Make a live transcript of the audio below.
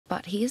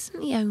But he isn't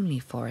the only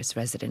forest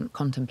resident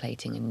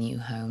contemplating a new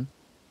home.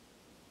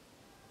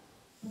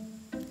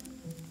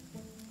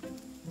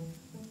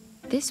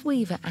 This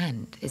weaver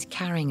ant is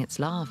carrying its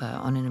larva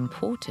on an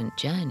important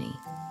journey.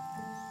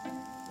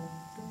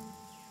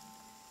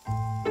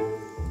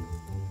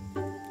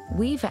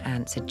 Weaver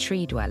ants are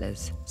tree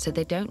dwellers, so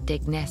they don't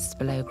dig nests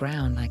below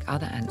ground like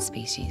other ant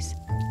species.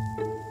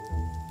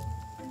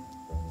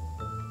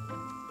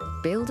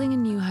 Building a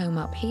new home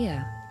up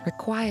here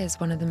requires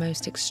one of the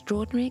most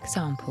extraordinary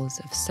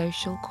examples of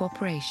social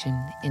cooperation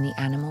in the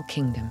animal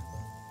kingdom.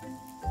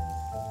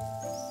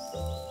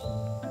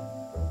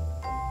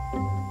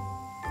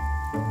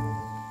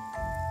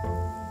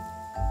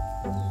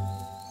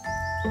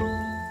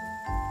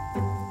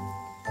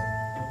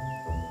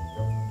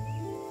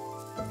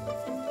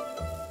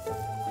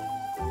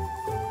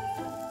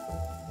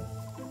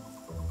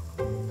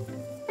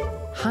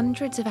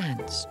 Hundreds of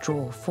ants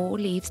draw 4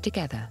 leaves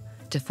together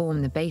to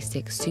form the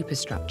basic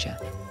superstructure.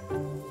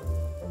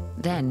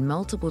 Then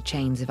multiple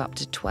chains of up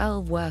to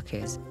 12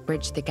 workers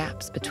bridge the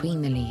gaps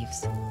between the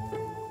leaves.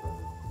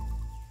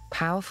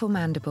 Powerful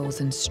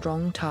mandibles and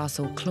strong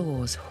tarsal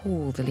claws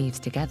haul the leaves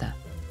together.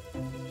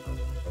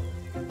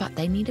 But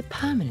they need a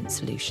permanent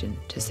solution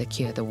to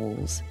secure the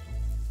walls.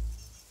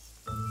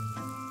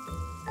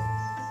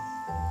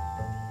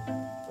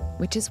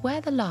 Which is where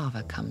the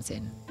larva comes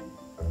in.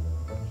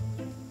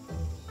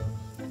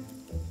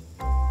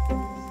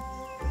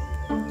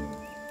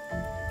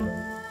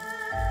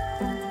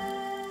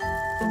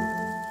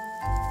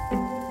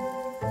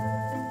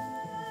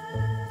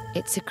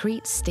 It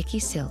secretes sticky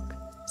silk,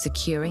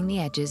 securing the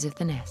edges of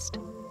the nest,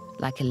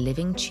 like a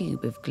living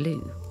tube of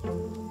glue.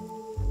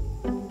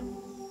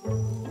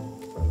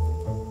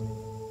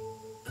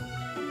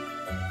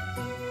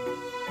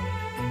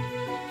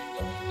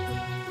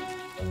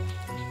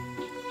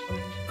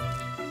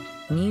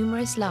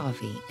 Numerous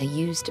larvae are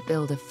used to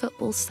build a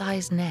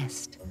football-sized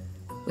nest,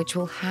 which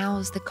will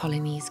house the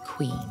colony's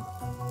queen.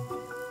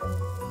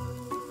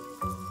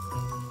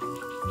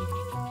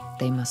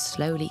 They must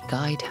slowly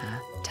guide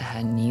her to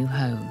her new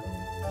home.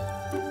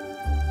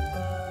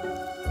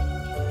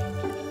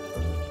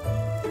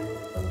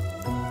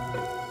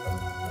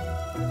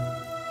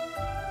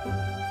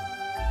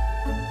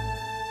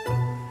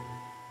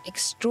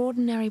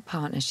 Extraordinary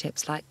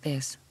partnerships like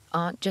this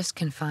aren't just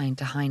confined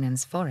to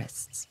Hainan's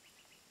forests.